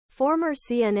Former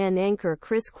CNN anchor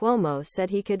Chris Cuomo said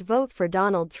he could vote for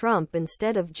Donald Trump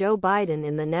instead of Joe Biden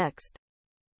in the next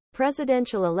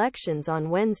presidential elections on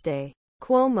Wednesday.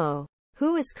 Cuomo,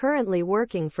 who is currently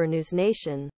working for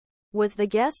Newsnation, was the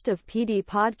guest of PD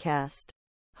podcast,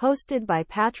 hosted by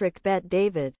Patrick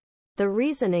Bet-David. The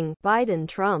reasoning,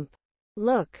 Biden-Trump.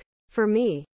 Look, for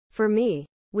me,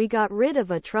 we got rid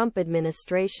of a Trump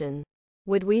administration.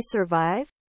 Would we survive?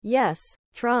 Yes,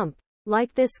 Trump.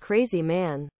 Like this crazy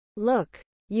man. Look,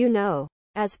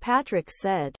 as Patrick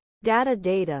said,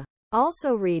 data.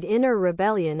 Also ReadInner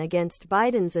rebellion against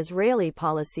Biden's Israeli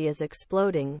policy is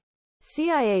exploding.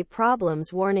 CIA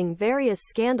problems warning various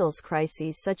scandals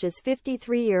crises such as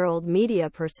 53-year-old media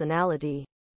personality.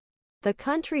 The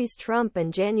country's Trump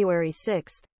and January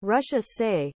 6, Russia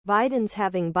say, Biden's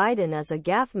having Biden as a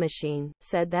gaffe machine,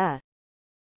 said that.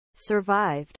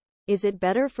 Survived. Is it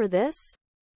better for this?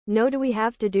 No, do we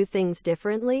have to do things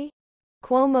differently?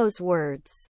 Cuomo's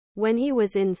words. When he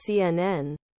was in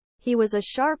CNN, he was a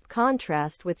sharp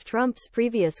contrast with Trump's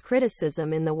previous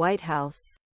criticism in the White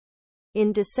House.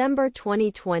 In December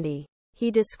 2020,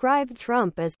 he described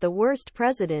Trump as the worst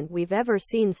president we've ever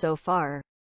seen so far.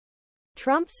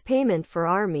 Trump's payment for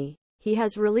army.He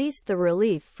has released the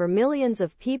relief for millions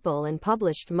of people and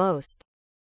published most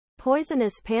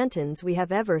poisonous pantons we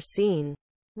have ever seen.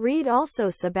 Read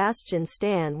alsoSebastian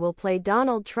Stan will play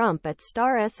Donald Trump at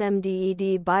Star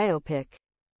SMDED Biopic.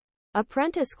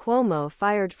 Apprentice Cuomo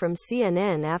fired from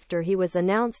CNN after he was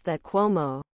announced that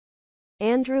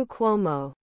Andrew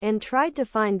Cuomo, and tried to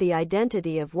find the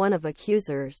identity of one of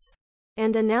accusors,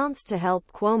 and announced to help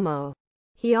Cuomo.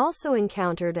 He also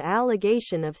encountered an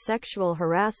allegation of sexual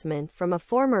harassment from a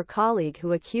former colleague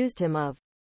who accused him of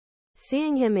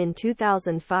seeing him in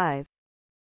 2005.